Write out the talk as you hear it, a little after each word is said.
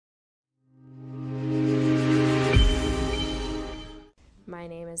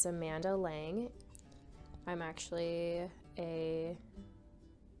is Amanda Lange. I'm actually a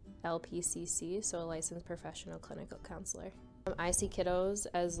LPCC, so a licensed professional clinical counselor. I see kiddos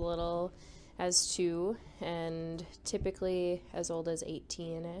as little as 2 and typically as old as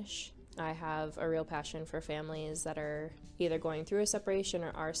 18-ish. I have a real passion for families that are either going through a separation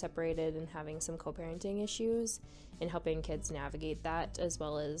or are separated and having some co-parenting issues, and helping kids navigate that, as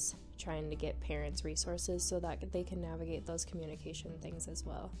well as trying to get parents resources so that they can navigate those communication things as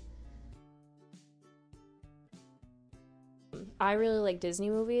well. I really like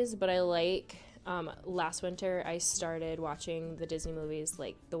Disney movies, but I like, last winter I started watching the Disney movies,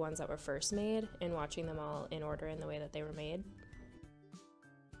 like the ones that were first made, and watching them all in order in the way that they were made.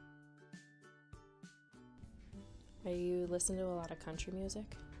 You listen to a lot of country music?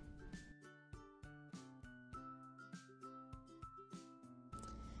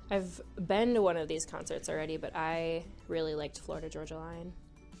 I've been to one of these concerts already, but I really liked Florida Georgia Line,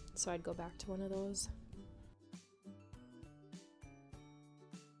 so I'd go back to one of those.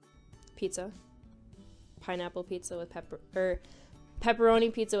 Pizza. Pineapple pizza with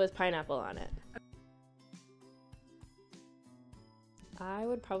pepperoni pizza with pineapple on it. I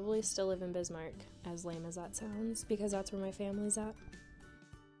would probably still live in Bismarck, as lame as that sounds, because that's where my family's at.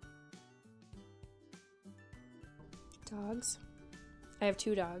 Dogs. I have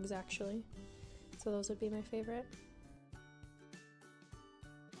 2 dogs, actually, so those would be my favorite.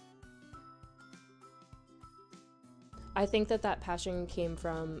 I think that passion came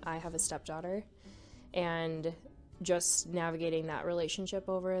from, I have a stepdaughter, and just navigating that relationship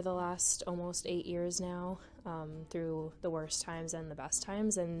over the last almost 8 years now, through the worst times and the best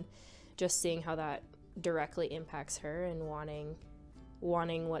times, and just seeing how that directly impacts her and wanting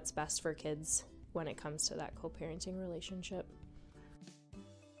what's best for kids when it comes to that co-parenting relationship.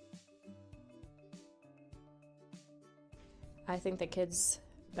 I think that kids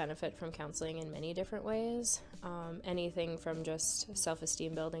benefit from counseling in many different ways. Anything from just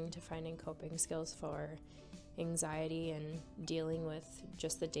self-esteem building to finding coping skills for anxiety and dealing with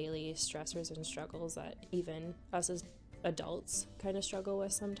just the daily stressors and struggles that even us as adults kind of struggle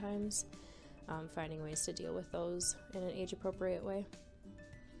with sometimes. Finding ways to deal with those in an age-appropriate way.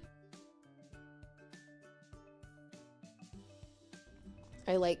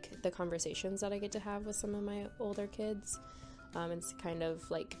 I like the conversations that I get to have with some of my older kids. It's kind of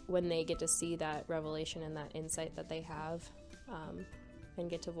like when they get to see that revelation and that insight that they have, and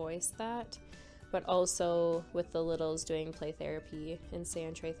get to voice that. But also with the littles, doing play therapy and stay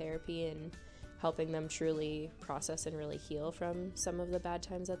on tray therapy and helping them truly process and really heal from some of the bad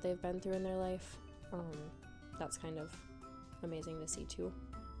times that they've been through in their life. That's kind of amazing to see too.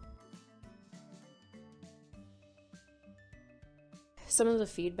 Some of the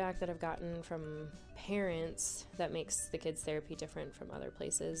feedback that I've gotten from parents that makes the kids' therapy different from other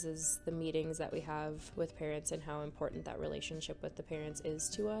places is the meetings that we have with parents and how important that relationship with the parents is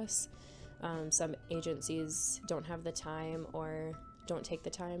to us. Some agencies don't have the time or don't take the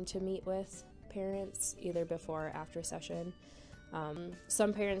time to meet with parents either before or after session.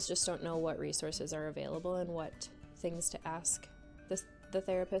 Some parents just don't know what resources are available and what things to ask the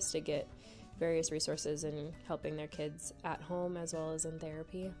therapist to get various resources in helping their kids at home as well as in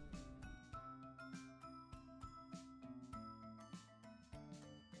therapy.